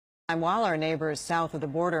While our neighbors south of the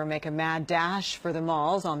border make a mad dash for the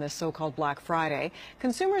malls on this so-called Black Friday,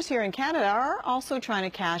 consumers here in Canada are also trying to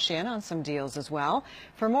cash in on some deals as well.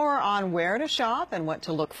 For more on where to shop and what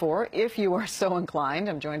to look for, if you are so inclined,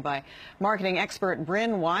 I'm joined by marketing expert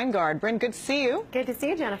Brynn Winegard. Brynn, good to see you. Good to see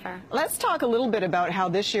you, Jennifer. Let's talk a little bit about how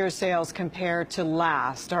this year's sales compare to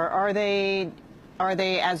last. Are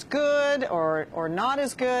they as good or not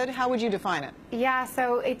as good? How would you define it? Yeah,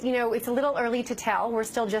 so it's a little early to tell. We're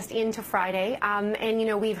still just into Friday,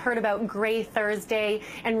 and we've heard about Gray Thursday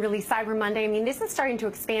and really Cyber Monday. I mean, this is starting to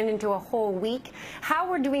expand into a whole week. How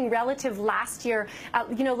we're doing relative last year,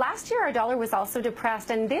 last year our dollar was also depressed,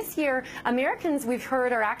 and this year Americans, we've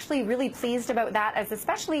heard, are actually really pleased about that, as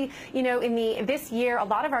especially this year a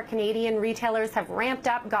lot of our Canadian retailers have ramped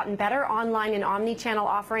up, gotten better online and omni-channel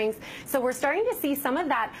offerings. So we're starting to see some of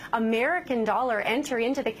that American dollar enter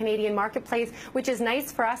into the Canadian marketplace, which is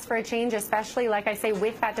nice for us for a change, especially, like I say,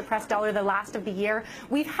 with that depressed dollar the last of the year.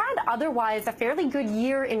 We've had otherwise a fairly good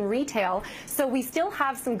year in retail, so we still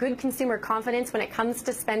have some good consumer confidence when it comes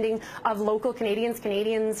to spending of local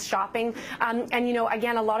Canadians shopping.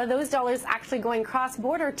 Again, a lot of those dollars actually going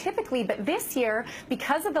cross-border typically, but this year,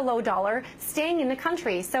 because of the low dollar, staying in the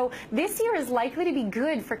country. So this year is likely to be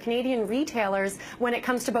good for Canadian retailers when it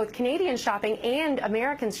comes to both Canadian shopping and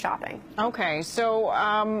Americans shopping. Okay, so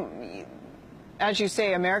as you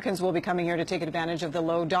say, Americans will be coming here to take advantage of the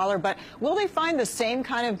low dollar, but will they find the same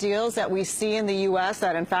kind of deals that we see in the U.S.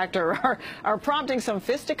 that, in fact, are prompting some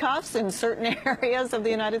fisticuffs in certain areas of the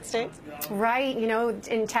United States? Right.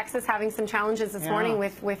 In Texas, having some challenges this morning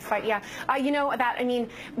with fight. Yeah.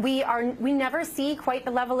 We never see quite the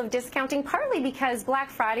level of discounting, partly because Black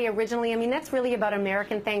Friday originally, that's really about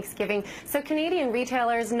American Thanksgiving. So Canadian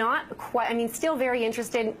retailers not quite, still very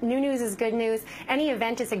interested. New news is good news. Any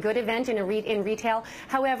event is a good event in retail.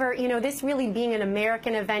 However, this really being an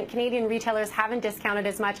American event, Canadian retailers haven't discounted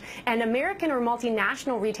as much, and American or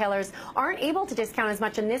multinational retailers aren't able to discount as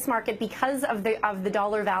much in this market because of the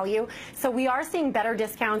dollar value. So we are seeing better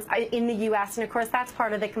discounts in the U.S., and of course that's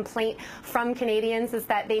part of the complaint from Canadians, is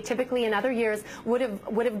that they typically in other years would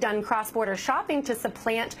have done cross-border shopping to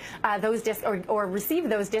supplant those or receive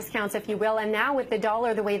those discounts, if you will. And now with the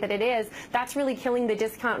dollar the way that it is, that's really killing the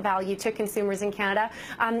discount value to consumers in Canada.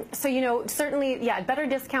 Certainly, yeah, better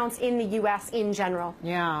discounts in the U.S. in general.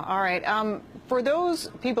 Yeah, all right. For those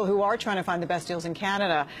people who are trying to find the best deals in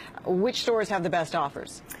Canada, which stores have the best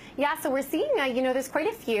offers? Yeah, so we're seeing, there's quite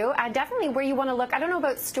a few. Definitely where you want to look. I don't know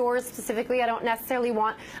about stores specifically. I don't necessarily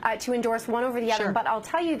want to endorse one over the other, but I'll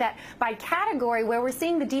tell you that by category, where we're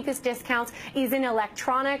seeing the deepest discounts is in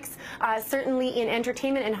electronics, certainly in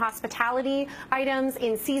entertainment and hospitality items,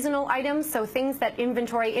 in seasonal items, so things that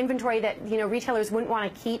inventory that retailers wouldn't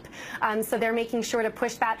want to keep. So they're making sure to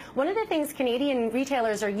push that. One of the things Canadian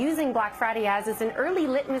retailers are using Black Friday as is an early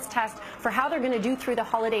litmus test for how they're going to do through the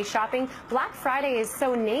holiday shopping. Black Friday is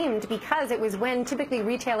so named because it was when typically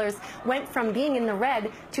retailers went from being in the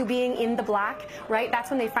red to being in the black, right? That's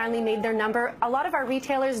when they finally made their number. A lot of our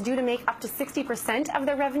retailers due to make up to 60% of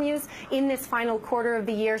their revenues in this final quarter of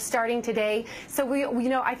the year starting today. So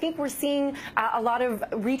I think we're seeing a lot of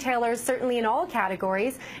retailers, certainly in all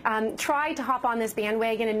categories, try to hop on this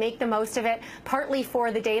bandwagon and make the most of it, partly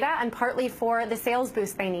for the data and partly for the sales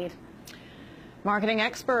boost they need. Marketing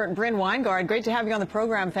expert Brynn Winegard, great to have you on the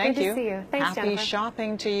program. Thank you. Good to see you. Thanks, Happy Jennifer.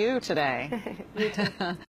 shopping to you today. You too.